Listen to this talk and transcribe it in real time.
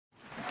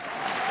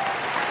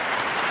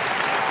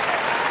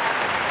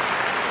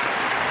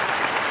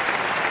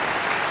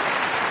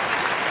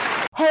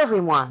Hey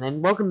everyone,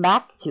 and welcome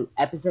back to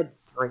episode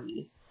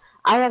 3.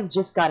 I have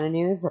just gotten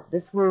news that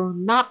this will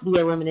not be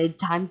a limited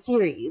time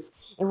series.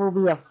 It will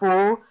be a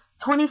full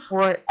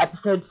 24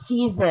 episode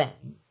season.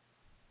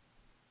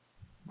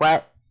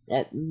 What?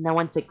 No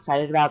one's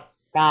excited about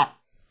that?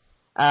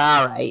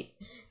 Alright.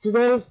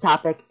 Today's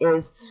topic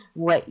is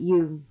what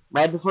you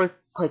read before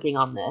clicking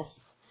on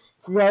this.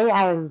 Today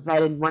I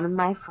invited one of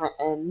my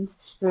friends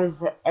who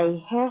is a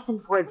Harrison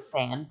Ford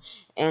fan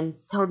and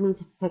told me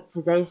to pick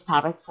today's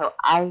topic, so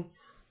I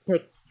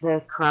picked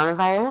the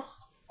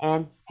coronavirus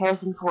and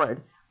Harrison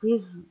Ford.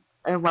 Please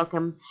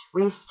welcome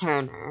Reese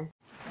Turner.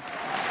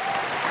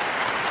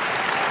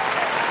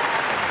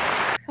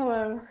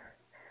 Hello.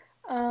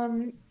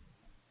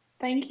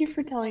 Thank you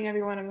for telling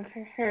everyone I'm a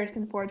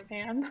Harrison Ford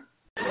fan.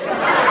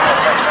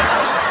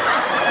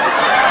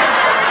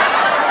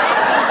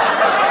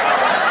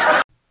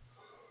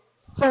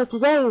 So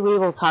today we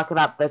will talk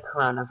about the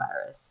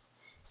coronavirus.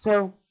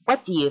 So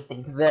what do you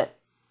think of it?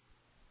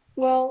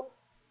 Well,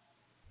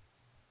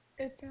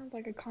 it sounds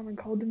like a common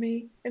cold to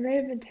me. It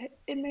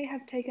may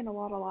have taken a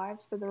lot of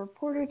lives, but the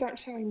reporters aren't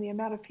showing the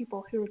amount of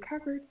people who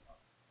recovered,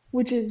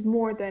 which is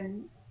more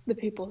than the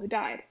people who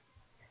died.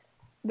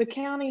 The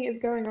county is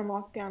going on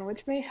lockdown,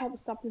 which may help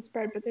stop the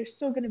spread, but there's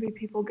still going to be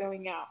people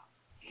going out.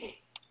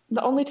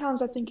 The only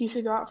times I think you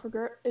should go out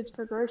is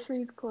for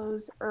groceries,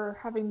 clothes, or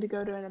having to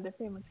go to another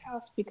family's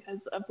house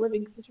because of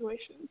living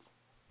situations.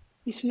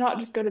 You should not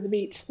just go to the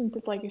beach since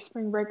it's like your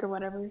spring break or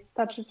whatever.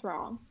 That's just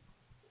wrong.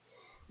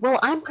 Well,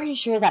 I'm pretty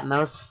sure that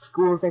most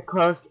schools are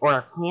closed or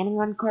are planning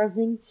on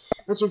closing,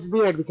 which is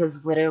weird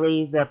because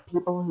literally the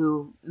people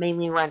who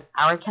mainly run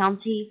our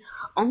county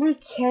only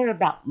care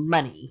about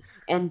money,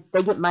 and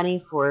they get money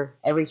for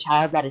every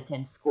child that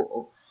attends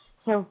school.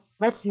 So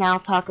let's now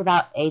talk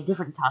about a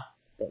different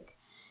topic.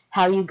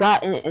 How you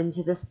got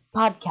into this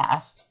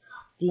podcast.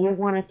 Do you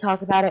want to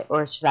talk about it,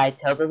 or should I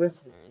tell the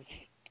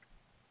listeners?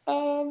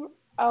 I'll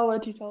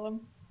let you tell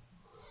them.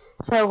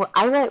 So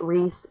I let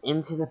Reese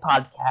into the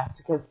podcast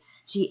because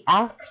she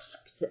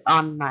asked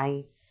on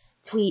my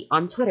tweet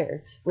on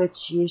Twitter,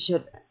 which you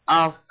should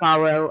all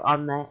follow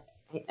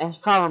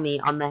me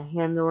on the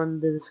handle in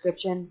the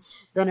description.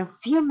 Then a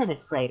few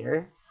minutes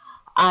later,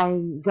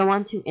 I go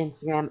onto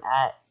Instagram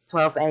at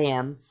 12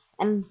 a.m.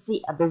 and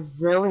see a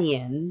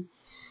bazillion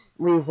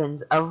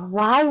reasons of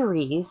why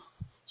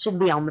Reese should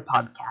be on the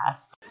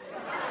podcast.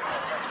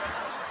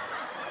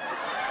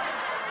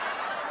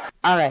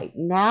 Alright,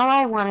 now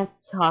I want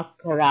to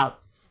talk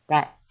about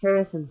that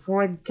Harrison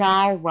Ford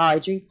guy while I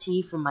drink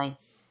tea from my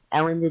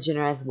Ellen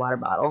DeGeneres water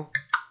bottle.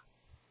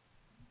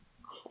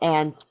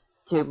 And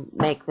to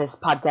make this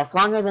podcast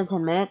longer than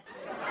 10 minutes.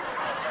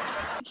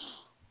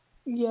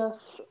 Yes.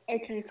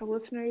 Okay, so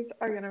listeners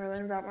are going to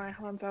learn about my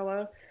Han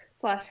Solo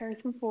 /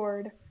 Harrison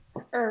Ford,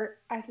 or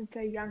I should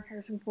say young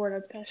Harrison Ford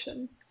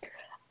obsession.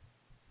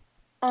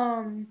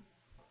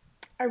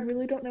 I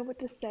really don't know what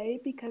to say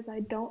because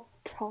I don't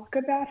talk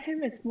about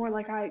him. It's more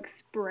like I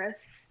express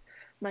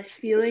my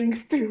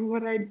feelings through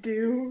what I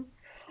do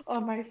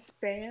on my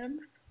spam.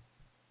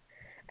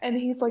 And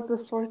he's like the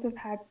source of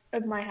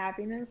my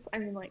happiness. I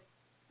mean, like,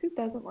 who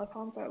doesn't love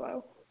Han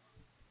Solo?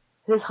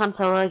 Who's Han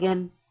Solo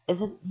again?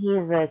 Isn't he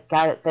the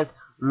guy that says,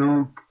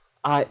 "Luke,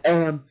 I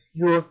am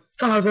your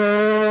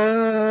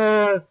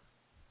father"?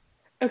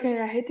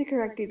 Okay, I hate to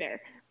correct you there,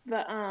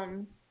 but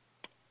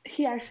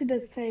he actually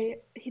doesn't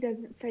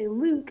say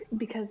Luke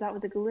because that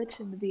was a glitch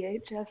in the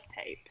VHS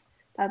tape.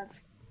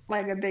 That's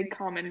like a big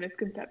common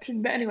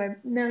misconception. But anyway,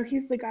 no,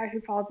 he's the guy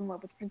who falls in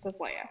love with Princess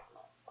Leia.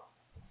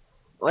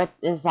 What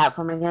is that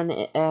from again?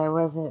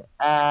 Was it,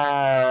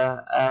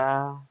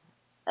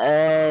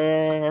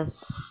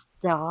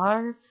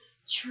 Star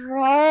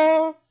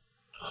Trek?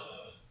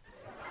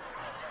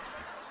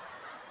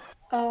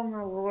 Oh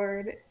my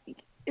lord.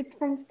 It's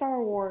from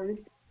Star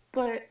Wars,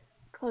 but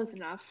close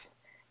enough.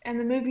 And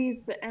the movie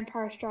is The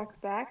Empire Strikes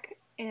Back,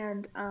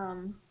 and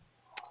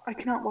I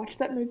cannot watch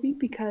that movie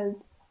because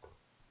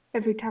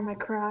every time I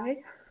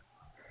cry.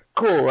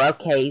 Cool,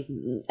 okay.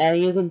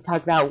 You can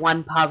talk about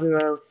one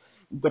Pablo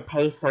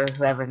DePace or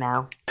whoever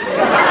now.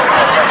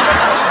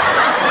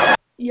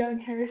 Young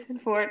Harrison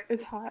Ford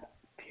is hot,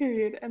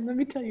 period. And let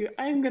me tell you,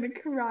 I am gonna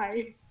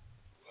cry.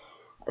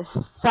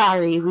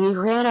 Sorry, we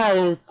ran out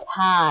of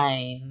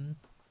time.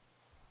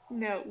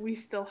 No, we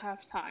still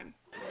have time.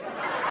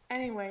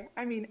 Anyway,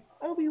 I mean,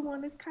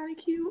 Obi-Wan is kind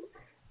of cute,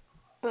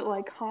 but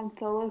like Han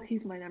Solo,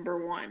 he's my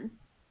number one.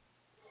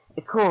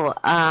 Cool,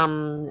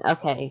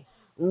 okay.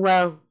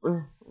 Well,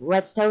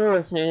 let's tell the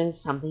listeners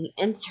something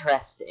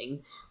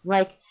interesting,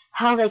 like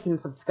how they can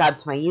subscribe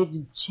to my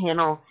YouTube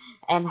channel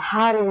and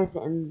how it is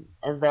in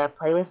the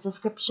playlist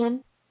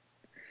description.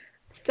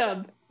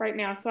 Sub right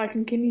now so I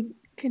can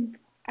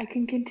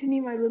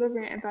continue my little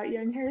rant about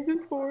young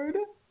Harrison Ford.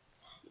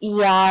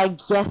 Yeah, I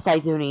guess I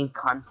do need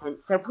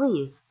content, so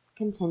please,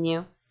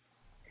 continue.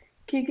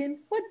 Keegan,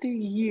 what do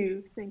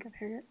you think of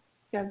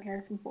young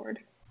Harrison Ford?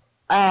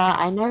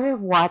 I never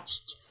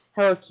watched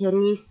Hello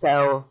Kitty,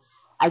 so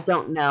I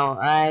don't know.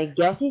 I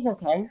guess he's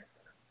okay.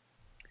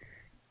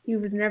 He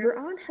was never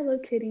on Hello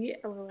Kitty,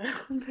 LOL,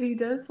 but he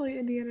does play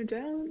Indiana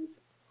Jones.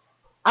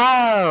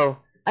 Oh,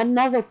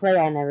 another play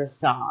I never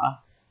saw.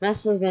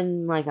 Must have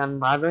been like on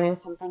Broadway or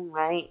something,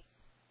 right?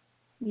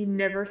 You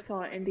never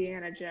saw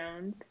Indiana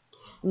Jones?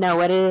 No,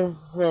 it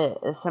is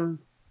some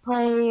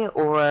play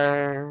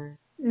or...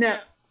 No.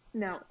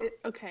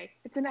 Okay.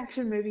 It's an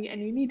action movie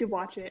and you need to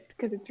watch it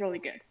because it's really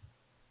good.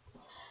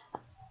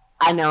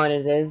 I know what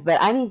it is, but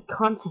I need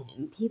content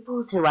and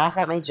people to laugh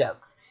at my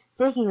jokes.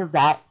 Speaking of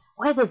that,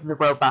 why did the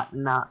robot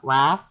not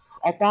laugh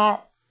at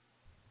that?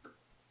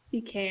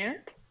 He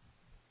can't?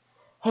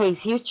 Hey,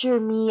 future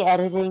me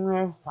editing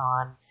this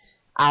on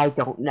I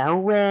don't know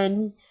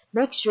when.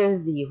 Make sure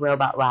the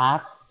robot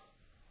laughs.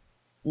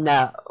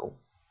 No.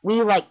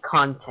 We like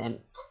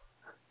content.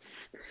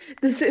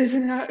 This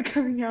isn't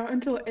coming out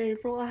until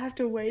April. I have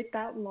to wait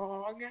that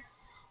long.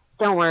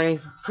 Don't worry.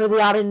 For the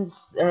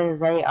audience,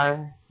 they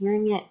are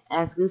hearing it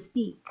as we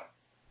speak.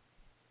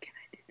 Can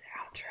I do the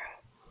outro?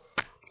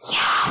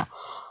 Yeah.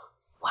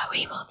 What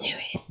we will do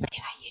is say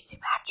my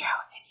YouTube outro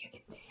and you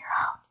can do your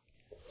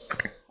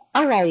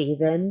own. Alrighty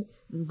then.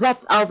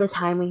 That's all the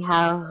time we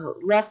have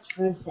left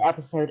for this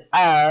episode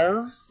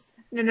of...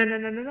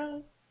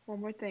 No.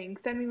 One more thing.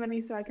 Send me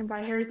money so I can buy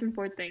Harrison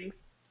Ford things.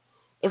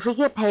 If we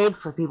get paid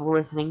for people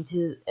listening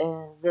to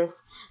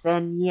this,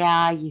 then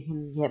yeah, you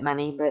can get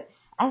money. But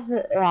as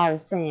I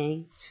was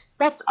saying,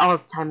 that's all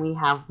the time we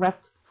have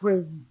left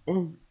for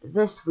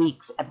this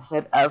week's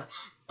episode of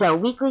The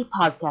Weekly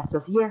Podcast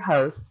with your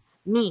host,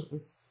 me,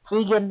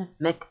 Keegan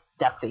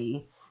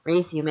McDuffie.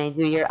 Reese, you may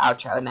do your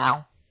outro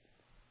now.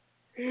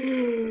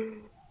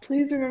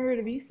 Please remember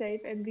to be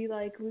safe and be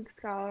like Luke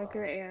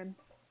Skywalker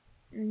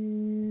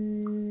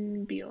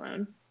and be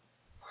alone.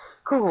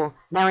 Cool.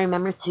 Now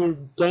remember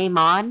to game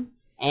on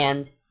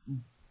and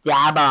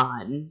dab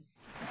on.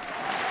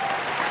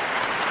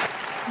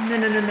 No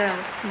dab on.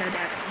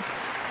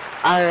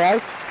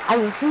 Alright, I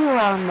will see you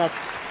all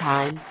next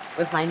time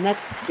with my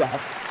next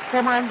guest,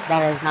 someone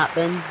that has not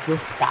been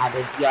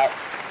decided yet.